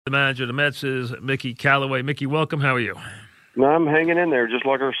The manager of the Mets is Mickey Callaway. Mickey, welcome. How are you? No, I'm hanging in there just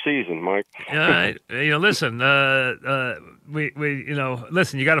like our season, Mike. All right. Listen,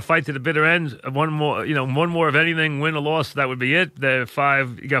 listen, you got to fight to the bitter end. One more of anything, win or loss, that would be it. You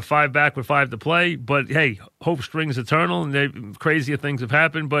got 5 back with 5 to play. But, hey, hope springs eternal, and crazier things have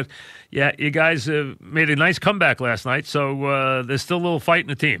happened. But, yeah, you guys made a nice comeback last night, so there's still a little fight in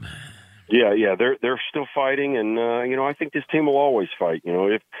the team. Yeah, they're still fighting, and I think this team will always fight.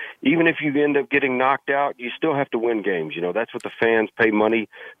 Even if you end up getting knocked out, you still have to win games. That's what the fans pay money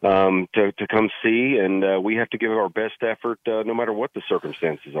to come see, and we have to give our best effort no matter what the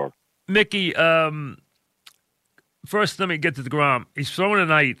circumstances are. Mickey, first let me get to DeGrom. He's throwing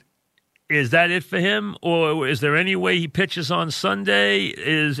tonight. Is that it for him, or is there any way he pitches on Sunday?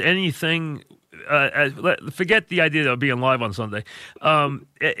 Is anything? Forget the idea of being live on Sunday.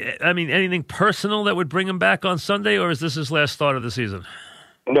 Anything personal that would bring him back on Sunday, or is this his last start of the season?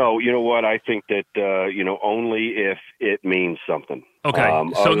 No, you know what? I think that, only if it means something.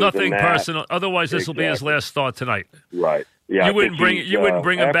 Okay, so nothing personal. Otherwise, this will be his last start tonight. Right. Yeah. You wouldn't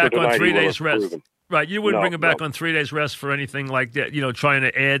bring him back on 3 days rest. Proven. Right, you wouldn't bring him back on 3 days rest for anything like that, trying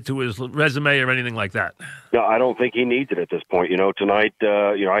to add to his resume or anything like that. No, I don't think he needs it at this point. Tonight,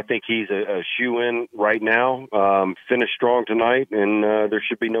 I think he's a shoe-in right now. Finish strong tonight, and there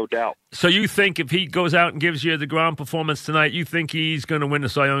should be no doubt. So you think if he goes out and gives you the ground performance tonight, you think he's going to win the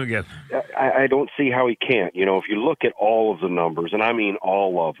Cy Young again? I don't see how he can't. If you look at all of the numbers, and I mean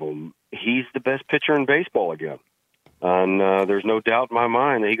all of them, he's the best pitcher in baseball again. And there's no doubt in my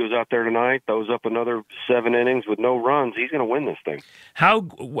mind that he goes out there tonight, throws up another 7 innings with no runs. He's going to win this thing.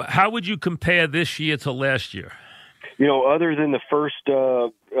 How would you compare this year to last year? Other than the first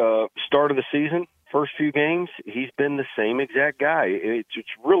start of the season, first few games, he's been the same exact guy. It's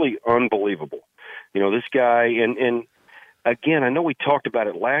really unbelievable. This guy, and again, I know we talked about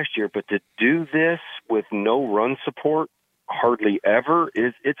it last year, but to do this with no run support, hardly ever,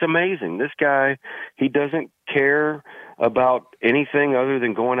 it's amazing. This guy, he doesn't care about anything other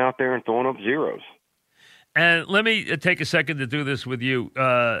than going out there and throwing up zeros. And let me take a second to do this with you.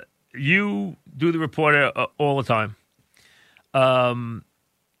 You do the reporter all the time.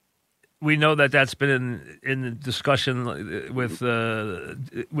 We know that's been in the discussion with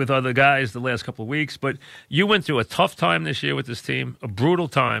other guys the last couple of weeks, but you went through a tough time this year with this team, a brutal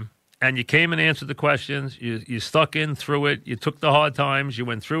time. And you came and answered the questions. You stuck in through it. You took the hard times. You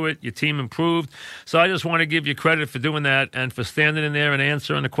went through it. Your team improved. So I just want to give you credit for doing that and for standing in there and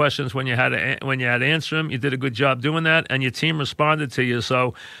answering the questions when you had to answer them. You did a good job doing that, and your team responded to you.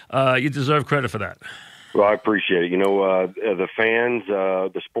 So you deserve credit for that. Well, I appreciate it. The fans,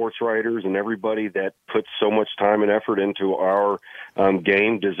 the sports writers, and everybody that puts so much time and effort into our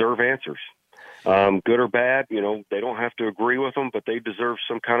game deserve answers. Good or bad, they don't have to agree with them, but they deserve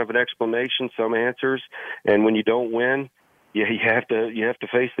some kind of an explanation, some answers. And when you don't win, you have to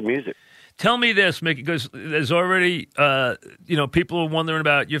face the music. Tell me this, Mickey, because there's already, people are wondering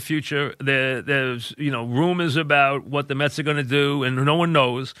about your future. There's, rumors about what the Mets are going to do, and no one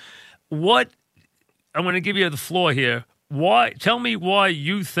knows. I'm going to give you the floor here. Tell me why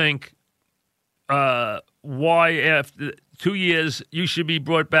you think, why after 2 years you should be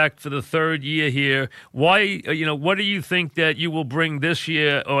brought back for the third year here. Why, what do you think that you will bring this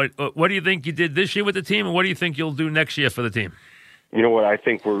year, or what do you think you did this year with the team, and what do you think you'll do next year for the team? You know what? I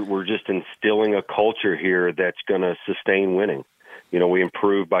think we're just instilling a culture here that's going to sustain winning. We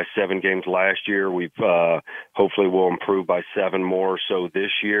improved by 7 games last year. We've hopefully we'll improve by 7 more so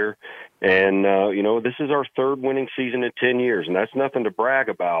this year. And, this is our 3rd winning season in 10 years, and that's nothing to brag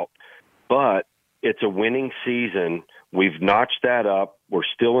about. But it's a winning season. We've notched that up. We're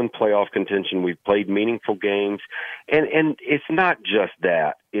still in playoff contention. We've played meaningful games. And it's not just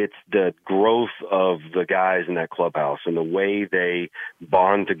that. It's the growth of the guys in that clubhouse and the way they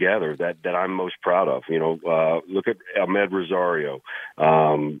bond together that I'm most proud of. Look at Ahmed Rosario,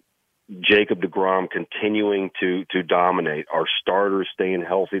 Jacob deGrom continuing to dominate, our starters staying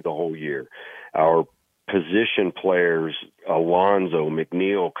healthy the whole year, our position players, Alonso,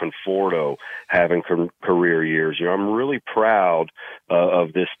 McNeil, Conforto, having career years. I'm really proud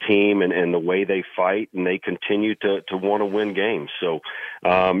of this team and the way they fight, and they continue to want to win games. So,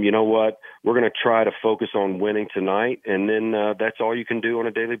 you know what? We're going to try to focus on winning tonight, and then that's all you can do on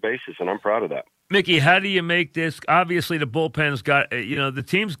a daily basis, and I'm proud of that. Mickey, how do you make this? Obviously, the bullpen's got, the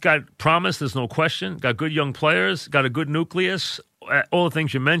team's got promise, there's no question, got good young players, got a good nucleus. All the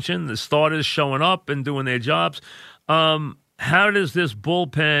things you mentioned, the starters showing up and doing their jobs. How does this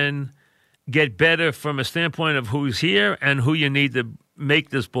bullpen get better from a standpoint of who's here and who you need to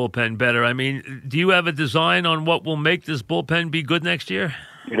make this bullpen better? I mean, do you have a design on what will make this bullpen be good next year?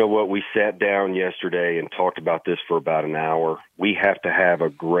 You know what? We sat down yesterday and talked about this for about an hour. We have to have a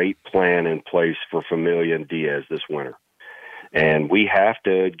great plan in place for Familia and Diaz this winter. And we have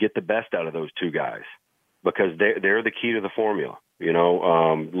to get the best out of those two guys because they're the key to the formula. You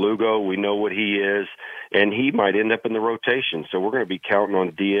know, Lugo, we know what he is, and he might end up in the rotation. So we're going to be counting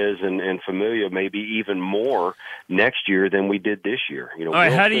on Diaz and Familia maybe even more next year than we did this year. You know, all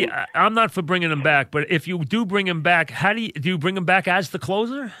right, how do you? I'm not for bringing him back, but if you do bring him back, how do you bring him back as the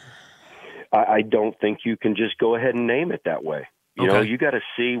closer? I don't think you can just go ahead and name it that way. You know, you got to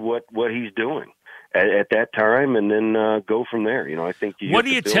see what he's doing at that time, and then go from there. You know, I think. What do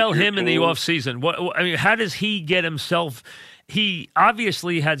you tell him in the off season? I mean, how does he get himself? He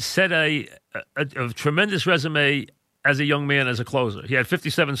obviously had set a tremendous resume as a young man, as a closer. He had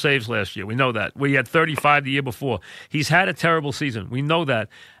 57 saves last year. We know that. We had 35 the year before. He's had a terrible season. We know that.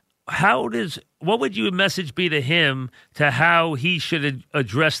 What would your message be to him to how he should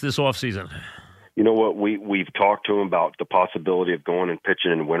address this offseason? You know what? We've talked to him about the possibility of going and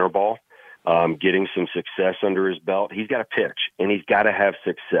pitching in winter ball, getting some success under his belt. He's got to pitch, and he's got to have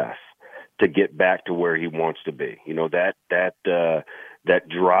success to get back to where he wants to be. You know, that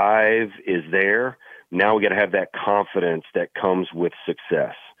drive is there. Now we got to have that confidence that comes with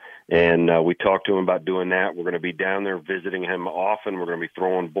success. And we talked to him about doing that. We're going to be down there visiting him often. We're going to be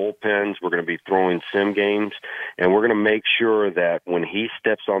throwing bullpens. We're going to be throwing sim games. And we're going to make sure that when he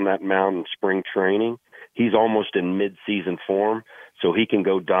steps on that mound in spring training, he's almost in mid-season form, so he can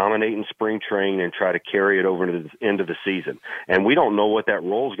go dominate in spring training and try to carry it over to the end of the season. And we don't know what that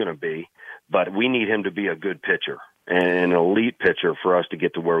role is going to be, but we need him to be a good pitcher and an elite pitcher for us to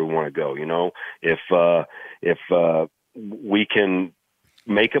get to where we want to go. You know, if we can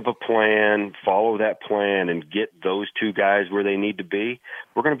make up a plan, follow that plan, and get those two guys where they need to be,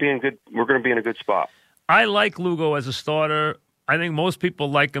 we're going to be in a good spot. I like Lugo as a starter. I think most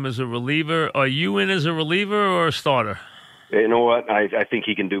people like him as a reliever. Are you in as a reliever or a starter? You know what? I think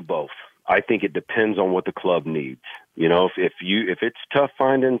he can do both. I think it depends on what the club needs. You know, if it's tough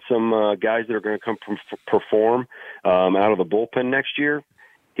finding some guys that are going to come perform out of the bullpen next year,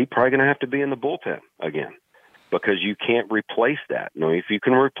 he's probably going to have to be in the bullpen again because you can't replace that. You know, if you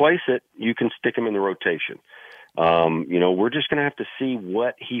can replace it, you can stick him in the rotation. You know, we're just going to have to see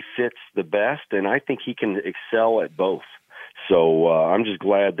what he fits the best, and I think he can excel at both. So I'm just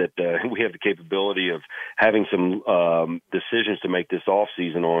glad that we have the capability of having some decisions to make this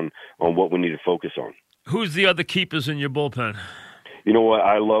offseason on what we need to focus on. Who's the other keepers in your bullpen? You know what?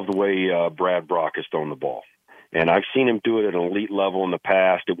 I love the way Brad Brock has thrown the ball. And I've seen him do it at an elite level in the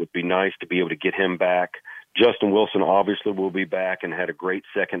past. It would be nice to be able to get him back. Justin Wilson obviously will be back and had a great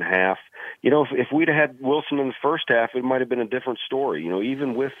second half. You know, if we'd have had Wilson in the first half, it might have been a different story. You know,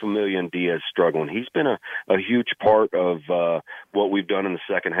 even with Familia and Diaz struggling, he's been a huge part of what we've done in the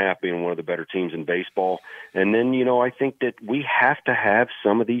second half, being one of the better teams in baseball. And then, you know, I think that we have to have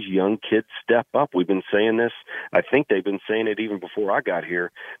some of these young kids step up. We've been saying this. I think they've been saying it even before I got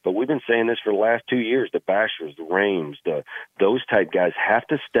here, but we've been saying this for the last 2 years. The Bashers, the Rames, those type guys have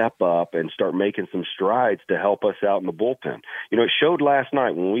to step up and start making some strides to help us out in the bullpen. You know, it showed last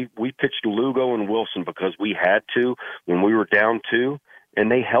night when we pitched Lugo and Wilson because we had to when we were down 2, and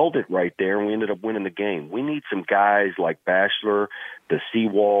they held it right there, and we ended up winning the game. We need some guys like Bachelor, the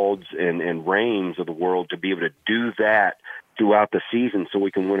Seawalds, and Rames of the world to be able to do that throughout the season so we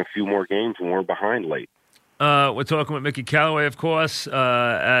can win a few more games when we're behind late. We're talking with Mickey Callaway, of course,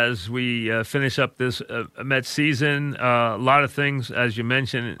 as we finish up this Mets season. A lot of things, as you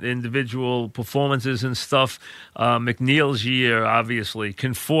mentioned, individual performances and stuff. McNeil's year, obviously.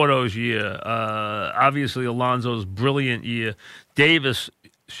 Conforto's year. Obviously, Alonso's brilliant year. Davis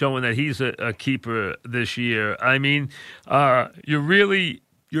showing that he's a keeper this year. I mean,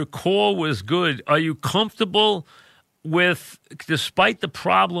 your core was good. Are you comfortable with, despite the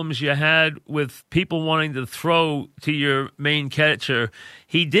problems you had with people wanting to throw to your main catcher,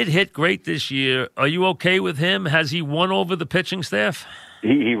 he did hit great this year. Are you okay with him? Has he won over the pitching staff?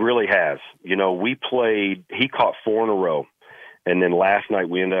 He really has. You know, he caught 4 in a row, and then last night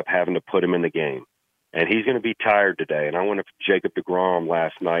we ended up having to put him in the game. And he's going to be tired today. And I went up to Jacob deGrom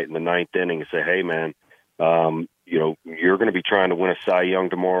last night in the 9th inning and say, hey, man, you know, you're going to be trying to win a Cy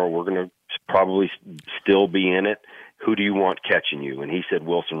Young tomorrow. We're going to probably still be in it. Who do you want catching you? And he said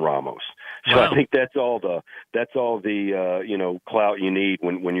Wilson Ramos. So wow. I think that's all the you know, clout you need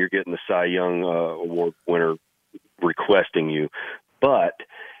when you're getting the Cy Young award winner requesting you. But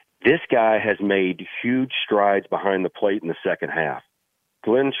this guy has made huge strides behind the plate in the second half.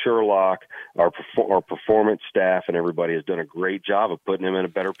 Glenn Sherlock, our performance staff, and everybody has done a great job of putting him in a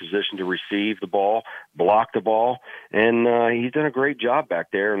better position to receive the ball, block the ball, and he's done a great job back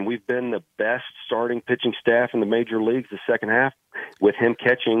there. And we've been the best starting pitching staff in the major leagues the second half, with him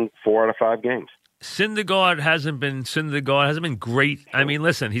catching 4 out of 5 games. Syndergaard hasn't been great. I mean,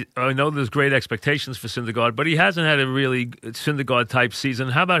 listen, I know there's great expectations for Syndergaard, but he hasn't had a really Syndergaard type season.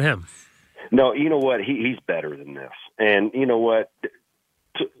 How about him? No, you know what? He's better than this. And you know what?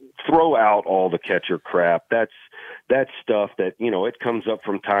 Throw out all the catcher crap. That's stuff that, it comes up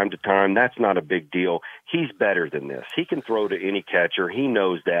from time to time. That's not a big deal. He's better than this. He can throw to any catcher. He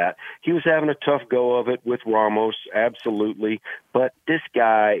knows that. He was having a tough go of it with Ramos, absolutely. But this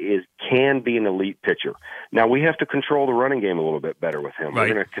guy can be an elite pitcher. Now, we have to control the running game a little bit better with him. Right.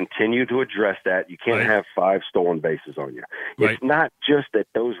 We're going to continue to address that. You can't have 5 stolen bases on you. Right. It's not just that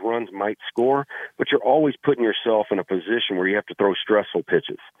those runs might score, but you're always putting yourself in a position where you have to throw stressful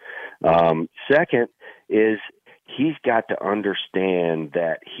pitches. Second is he's got to understand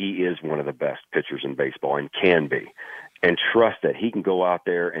that he is one of the best pitchers in baseball and can be, and trust that he can go out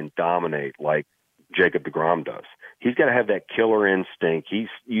there and dominate like Jacob deGrom does. He's got to have that killer instinct.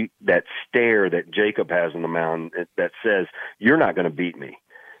 That stare that Jacob has on the mound that says, you're not going to beat me.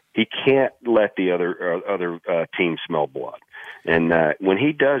 He can't let the other team smell blood. And when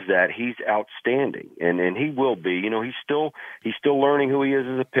he does that, he's outstanding, and he will be. He's still learning who he is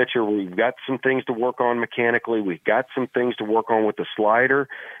as a pitcher. We've got some things to work on mechanically. We've got some things to work on with the slider,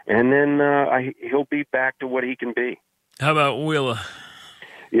 and then he'll be back to what he can be. How about Wheeler?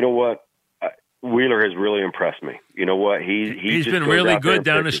 You know what? Wheeler has really impressed me. You know what? He's been really good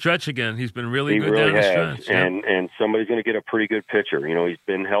down the stretch again. He's been really good down the stretch. Yeah. And somebody's going to get a pretty good pitcher. He's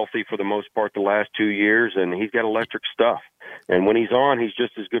been healthy for the most part the last 2 years, and he's got electric stuff. And when he's on, he's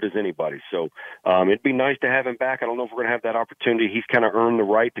just as good as anybody. So it'd be nice to have him back. I don't know if we're going to have that opportunity. He's kind of earned the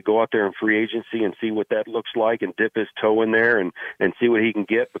right to go out there in free agency and see what that looks like and dip his toe in there and see what he can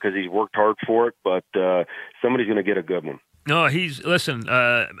get because he's worked hard for it. But somebody's going to get a good one. No,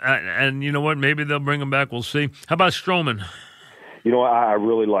 and you know what? Maybe they'll bring him back. We'll see. How about Stroman? I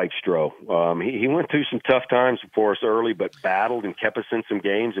really like Stroh. He went through some tough times for us early, but battled and kept us in some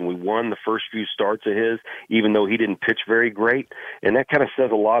games, and we won the first few starts of his, even though he didn't pitch very great. And that kind of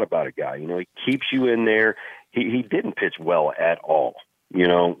says a lot about a guy. He keeps you in there. He didn't pitch well at all,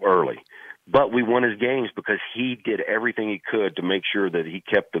 early. But we won his games because he did everything he could to make sure that he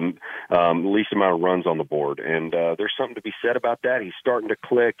kept the least amount of runs on the board. And there's something to be said about that. He's starting to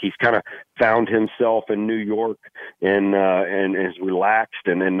click. He's kind of found himself in New York and is relaxed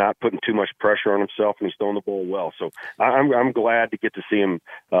and not putting too much pressure on himself, and he's throwing the ball well. So I'm glad to get to see him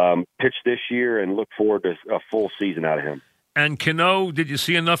pitch this year and look forward to a full season out of him. And Cano, did you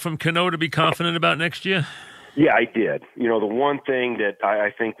see enough from Cano to be confident about next year? Yeah, I did. The one thing that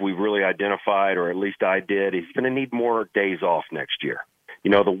I think we really identified, or at least I did, he's going to need more days off next year.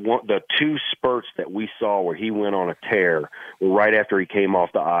 The 2 spurts that we saw where he went on a tear were right after he came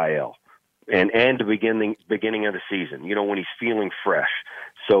off the IL and the beginning of the season, when he's feeling fresh.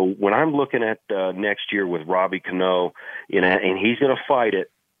 So when I'm looking at next year with Robbie Cano, and he's going to fight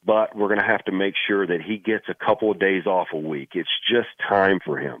it, but we're going to have to make sure that he gets a couple of days off a week. It's just time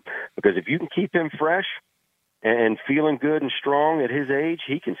for him, because if you can keep him fresh and feeling good and strong at his age,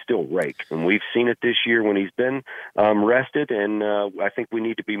 he can still rake. And we've seen it this year when he's been rested, and I think we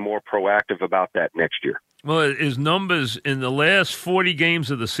need to be more proactive about that next year. Well, his numbers in the last 40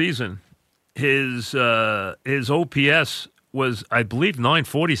 games of the season, his OPS was, I believe,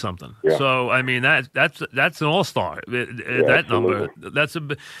 940 something. Yeah. So I mean that's an all-star. That number.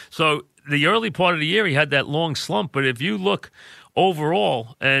 So the early part of the year he had that long slump, but if you look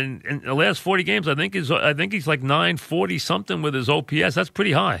overall, and in the last 40 games, I think he's like 940 something with his OPS. That's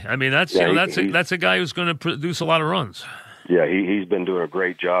pretty high. I mean, that's a guy who's going to produce a lot of runs. Yeah, he's been doing a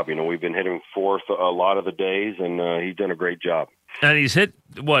great job. We've been hitting fourth a lot of the days, and he's done a great job. And he's hit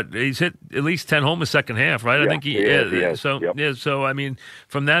at least 10 homers second half, right? Yeah, I think he has. So yep. yeah. So I mean,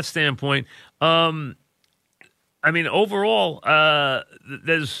 from that standpoint, overall,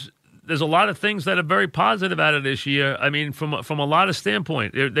 there's a lot of things that are very positive out of this year. I mean, from a lot of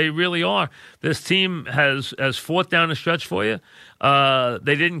standpoint, they really are. This team has fought down the stretch for you.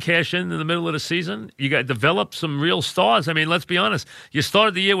 They didn't cash in the middle of the season. You got developed some real stars. I mean, let's be honest. You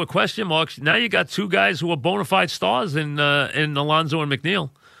started the year with question marks. Now you got 2 guys who are bona fide stars in Alonso and McNeil.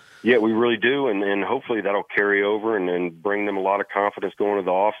 Yeah, we really do, and hopefully that'll carry over and bring them a lot of confidence going into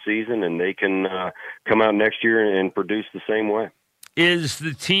the off season, and they can come out next year and produce the same way. Is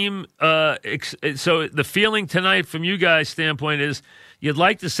the team so the feeling tonight from you guys' standpoint is you'd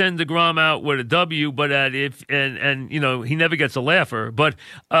like to send DeGrom out with a W, but he never gets a laugher. But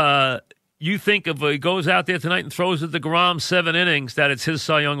you think if he goes out there tonight and throws at DeGrom 7 innings, that it's his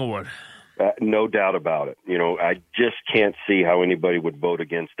Cy Young Award? No doubt about it. I just can't see how anybody would vote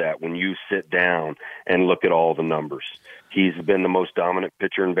against that when you sit down and look at all the numbers. He's been the most dominant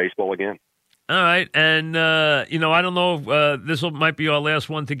pitcher in baseball again. All right, and, I don't know if this might be our last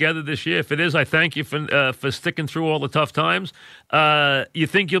one together this year. If it is, I thank you for sticking through all the tough times. You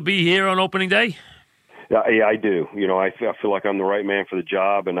think you'll be here on opening day? Yeah, I do. I feel like I'm the right man for the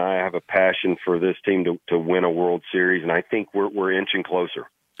job, and I have a passion for this team to win a World Series, and I think we're inching closer.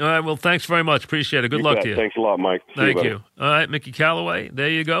 All right, well, thanks very much. Appreciate it. Good luck to you. Thanks a lot, Mike. Thank you. All right, Mickey Callaway, there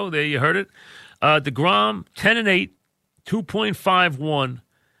you go. There you heard it. DeGrom, 10-8, 2.51,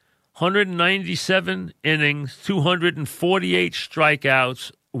 197 innings, 248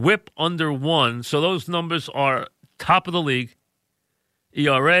 strikeouts, whip under 1. So those numbers are top of the league.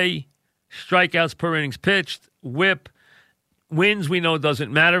 ERA, strikeouts per innings pitched, whip, wins we know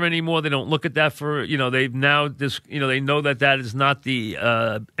doesn't matter anymore. They don't look at that for, they've now, they know that is not the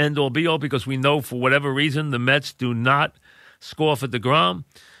end-all be-all because we know for whatever reason the Mets do not score for DeGrom.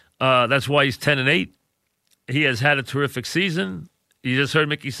 That's why he's 10-8. He has had a terrific season. You just heard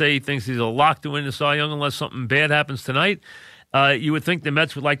Mickey say he thinks he's a lock to win the Cy Young unless something bad happens tonight. You would think the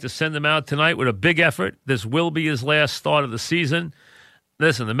Mets would like to send him out tonight with a big effort. This will be his last start of the season.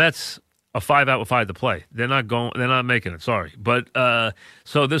 Listen, the Mets are 5 out with 5 to play. They're not making it. Sorry, but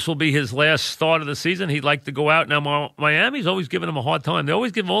so this will be his last start of the season. He'd like to go out now. Miami's always giving him a hard time. They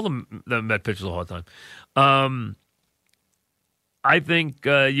always give all the Met pitchers a hard time. I think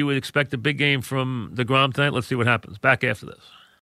you would expect a big game from DeGrom tonight. Let's see what happens. Back after this.